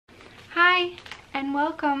Hi and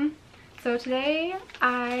welcome. So today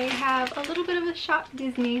I have a little bit of a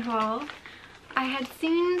ShopDisney haul. I had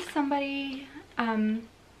seen somebody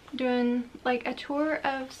doing like a tour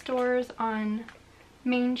of stores on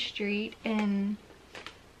Main Street in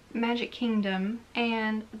Magic Kingdom,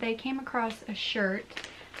 and they came across a shirt,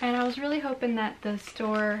 and I was really hoping that the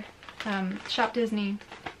store ShopDisney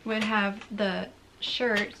would have the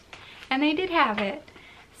shirt, and they did have it.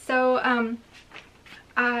 So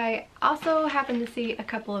I also happened to see a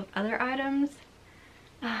couple of other items.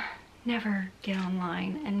 Never get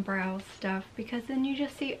online and browse stuff because then you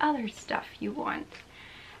just see other stuff you want.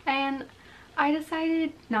 And I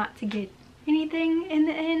decided not to get anything in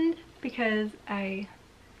the end because I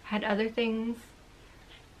had other things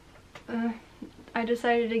I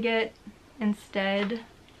decided to get instead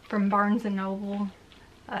from Barnes & Noble.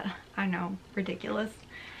 I know, ridiculous.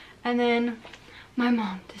 And then my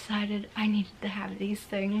mom decided I needed to have these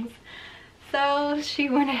things, so she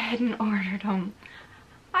went ahead and ordered them.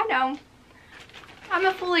 I know, I'm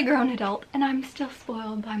a fully grown adult and I'm still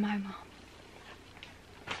spoiled by my mom.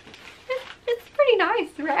 It's pretty nice,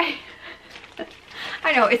 right?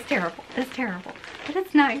 I know, it's terrible, but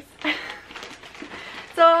it's nice.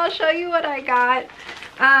 So I'll show you what I got.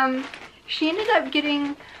 She ended up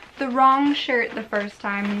getting the wrong shirt the first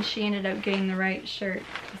time, and she ended up getting the right shirt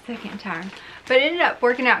the second time. But it ended up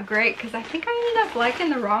working out great because I think I ended up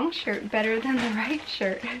liking the wrong shirt better than the right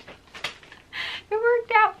shirt. It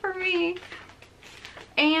worked out for me.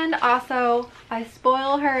 And also, I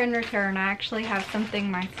spoil her in return. I actually have something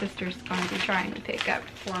my sister's going to be trying to pick up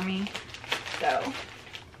for me. So,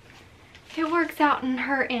 it works out in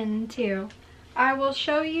her end too. I will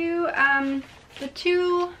show you the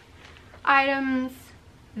two items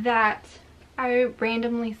that I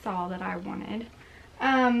randomly saw that I wanted.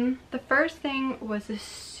 The first thing was a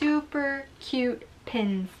super cute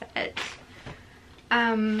pin set.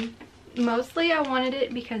 Mostly I wanted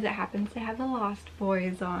it because it happens to have the Lost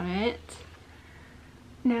Boys on it.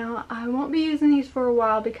 Now, I won't be using these for a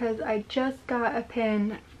while because I just got a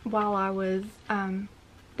pin while I was down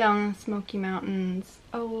in the Smoky Mountains,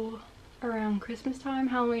 around Christmas time.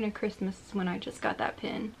 Halloween and Christmas is when I just got that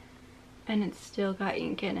pin, and it's still got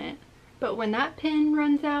ink in it. But when that pin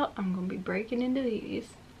runs out, I'm going to be breaking into these.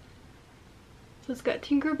 So it's got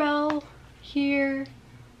Tinkerbell here,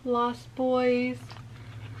 Lost Boys,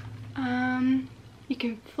 You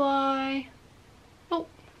Can Fly, oh,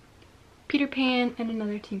 Peter Pan, and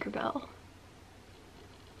another Tinkerbell.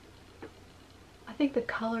 I think the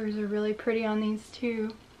colors are really pretty on these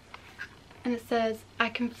too. And it says, I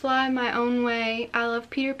can fly my own way, I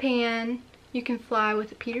love Peter Pan, you can fly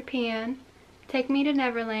with a Peter Pan. Take me to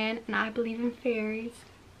Neverland, and I believe in fairies.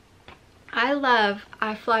 I love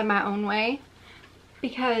I Fly My Own Way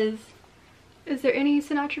because, is there any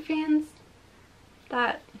Sinatra fans?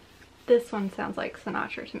 This one sounds like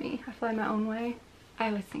Sinatra to me. I Fly My Own Way. I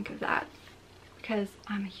always think of that because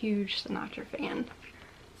I'm a huge Sinatra fan.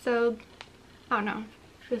 So, I don't know.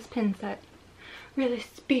 This pin set really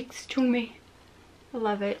speaks to me. I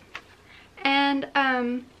love it. And,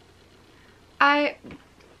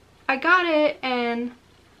 I got it and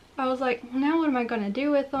I was like, well, now what am I going to do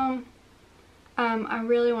with them? I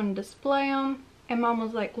really want to display them. And Mom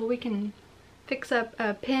was like, well, we can fix up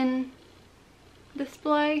a pin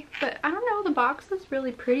display. But I don't know, the box is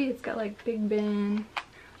really pretty. It's got like Big Ben,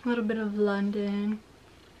 a little bit of London,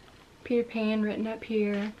 Peter Pan written up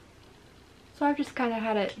here. So I've just kind of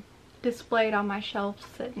had it displayed on my shelf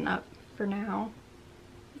sitting up for now.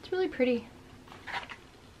 It's really pretty.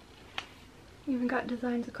 Even got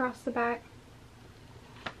designs across the back.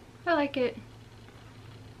 I like it.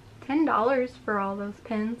 $10 for all those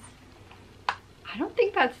pins. I don't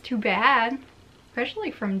think that's too bad,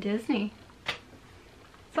 especially from Disney.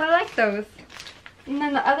 So I like those. And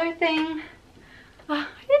then the other thing, I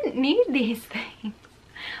didn't need these things,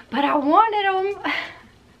 but I wanted them.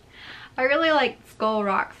 I really like Skull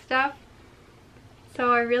Rock stuff,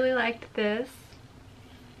 so I really liked this.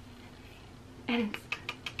 And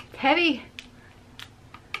it's heavy.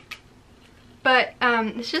 But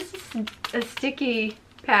it's just a sticky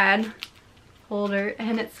pad holder,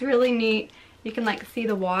 and it's really neat. You can like see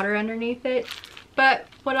the water underneath it. But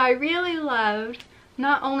what I really loved,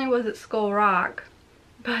 not only was it Skull Rock,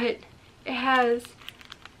 but it has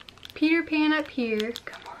Peter Pan up here.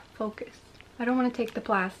 Come on, focus. I don't want to take the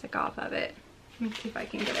plastic off of it. Let me see if I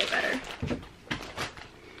can get it better.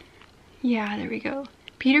 Yeah, there we go.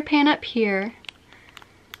 Peter Pan up here.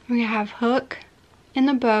 We have Hook in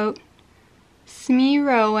the boat. Smee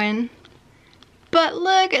Rowan. But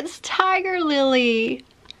look, it's Tiger Lily.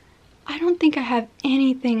 I don't think I have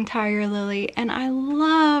anything Tiger Lily, and I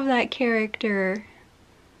love that that character.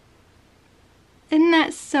 Isn't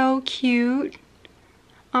that so cute?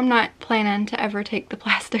 I'm not planning to ever take the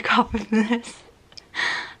plastic off of this.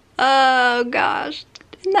 Oh gosh,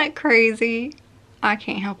 isn't that crazy? I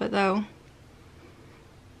can't help it though.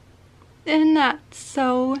 Isn't that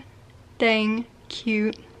so dang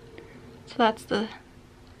cute? So that's the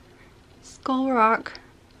Skull Rock.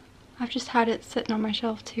 I've just had it sitting on my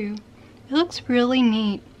shelf too. It looks really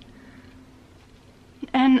neat.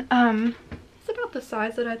 And it's about the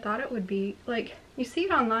size that I thought it would be. Like, you see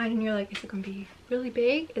it online and you're like, is it gonna be really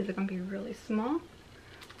big? Is it gonna be really small?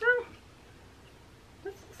 No.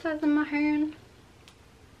 That's the size of my hand.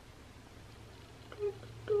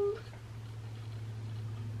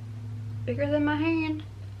 Bigger than my hand.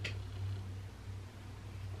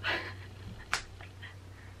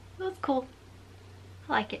 That's cool.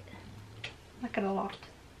 I like it. I like it a lot.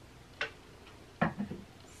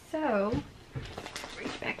 So,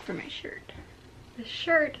 reach back for my shirt. The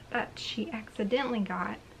shirt that she accidentally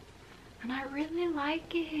got, and I really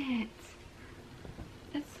like it.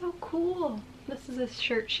 It's so cool. This is a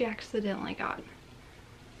shirt she accidentally got.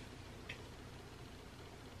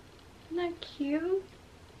 Isn't that cute?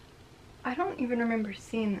 I don't even remember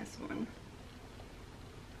seeing this one.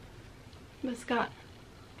 But it's got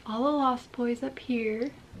all the Lost Boys up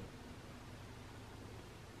here.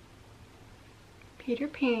 Peter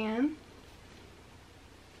Pan.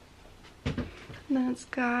 And then it's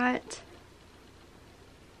got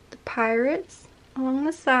the pirates along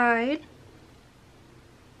the side.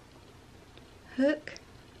 Hook.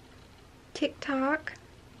 TikTok.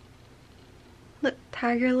 Look,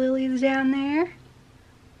 Tiger Lily's down there.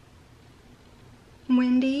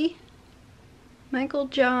 Wendy. Michael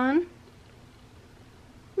John.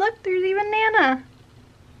 Look, there's even Nana.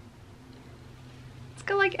 It's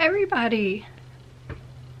got like everybody.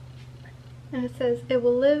 And it says, it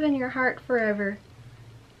will live in your heart forever.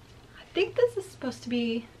 I think this is supposed to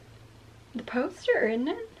be the poster, isn't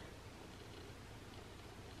it?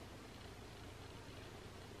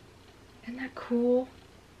 Isn't that cool?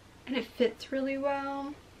 And it fits really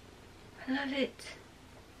well. I love it.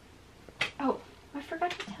 Oh, I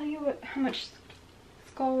forgot to tell you how much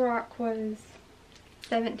Skull Rock was.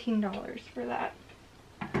 $17 for that.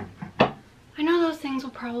 I know those things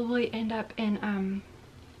will probably end up in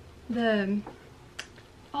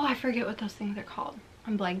oh, I forget what those things are called.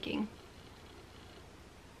 I'm blanking.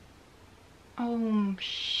 Oh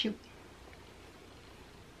shoot.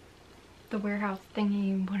 The warehouse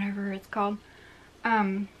thingy, whatever it's called.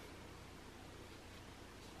 You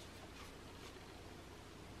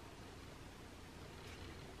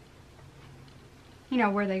know,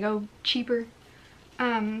 where they go cheaper.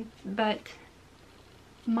 But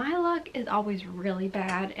my luck is always really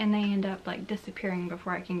bad and they end up like disappearing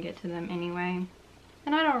before I can get to them anyway.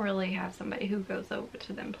 And I don't really have somebody who goes over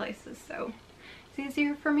to them places, so it's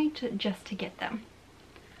easier for me to get them.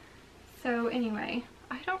 So anyway,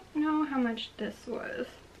 I don't know how much this was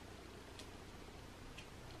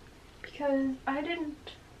because I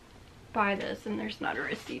didn't buy this and there's not a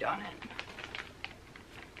receipt on it.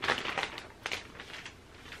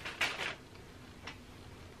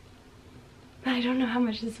 But I don't know how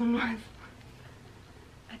much this one was.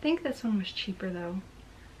 I think this one was cheaper though.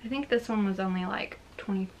 I think this one was only like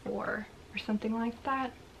 24 or something like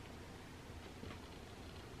that.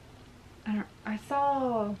 I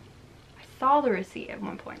saw the receipt at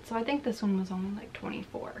one point, so I think this one was only like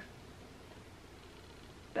 24.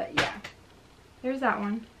 But yeah, there's that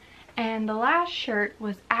one. And the last shirt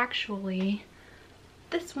was actually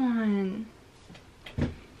this one.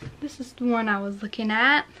 This is the one I was looking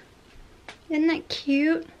at. Isn't that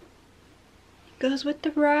cute? It goes with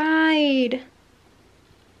the ride.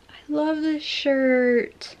 I love this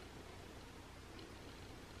shirt.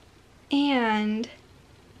 And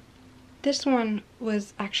this one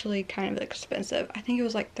was actually kind of expensive. I think it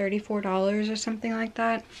was like $34 or something like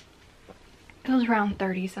that. It was around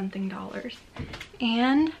 30 something dollars.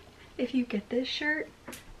 And if you get this shirt,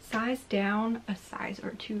 size down a size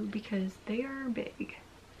or two because they are big.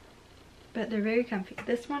 But they're very comfy.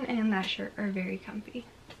 This one and that shirt are very comfy.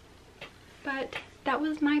 But that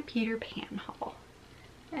was my Peter Pan haul.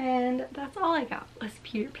 And that's all I got was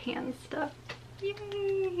Peter Pan stuff.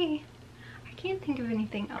 Yay! I can't think of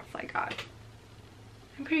anything else I got.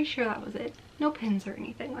 I'm pretty sure that was it. No pins or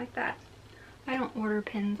anything like that. I don't order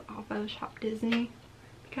pins off of ShopDisney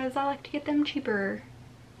because I like to get them cheaper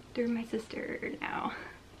through my sister now.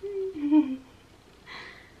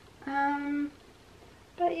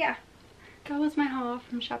 But yeah. That was my haul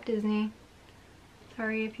from ShopDisney.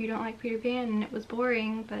 Sorry if you don't like Peter Pan and it was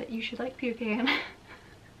boring, but you should like Peter Pan.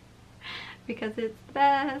 because it's the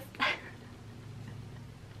best.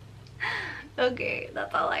 Okay,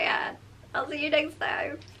 that's all I had. I'll see you next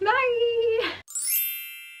time. Bye!